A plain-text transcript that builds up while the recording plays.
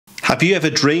Have you ever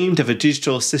dreamed of a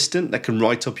digital assistant that can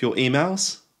write up your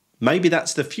emails? Maybe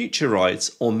that's the future, right?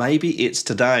 Or maybe it's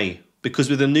today. Because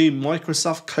with the new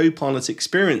Microsoft Copilot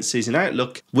experiences in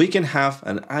Outlook, we can have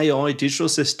an AI digital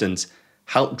assistant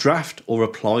help draft or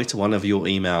reply to one of your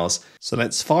emails. So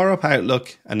let's fire up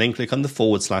Outlook and then click on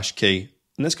the / key.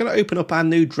 And that's going to open up our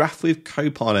new Draft with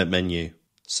Copilot menu.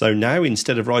 So now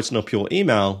instead of writing up your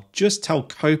email, just tell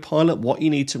Copilot what you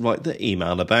need to write the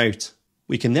email about.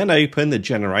 We can then open the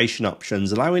generation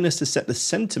options, allowing us to set the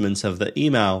sentiment of the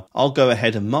email. I'll go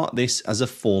ahead and mark this as a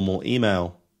formal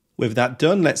email. With that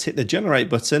done, let's hit the generate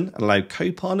button and allow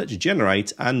Copilot to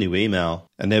generate our new email.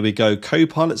 And there we go,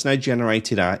 Copilot's now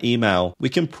generated our email. We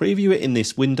can preview it in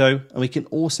this window and we can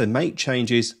also make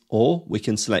changes, or we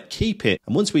can select keep it.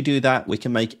 And once we do that, we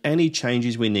can make any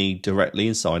changes we need directly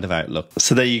inside of Outlook.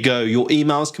 So there you go, your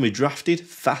emails can be drafted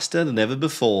faster than ever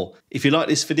before. If you like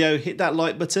this video, hit that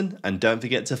like button and don't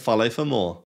forget to follow for more.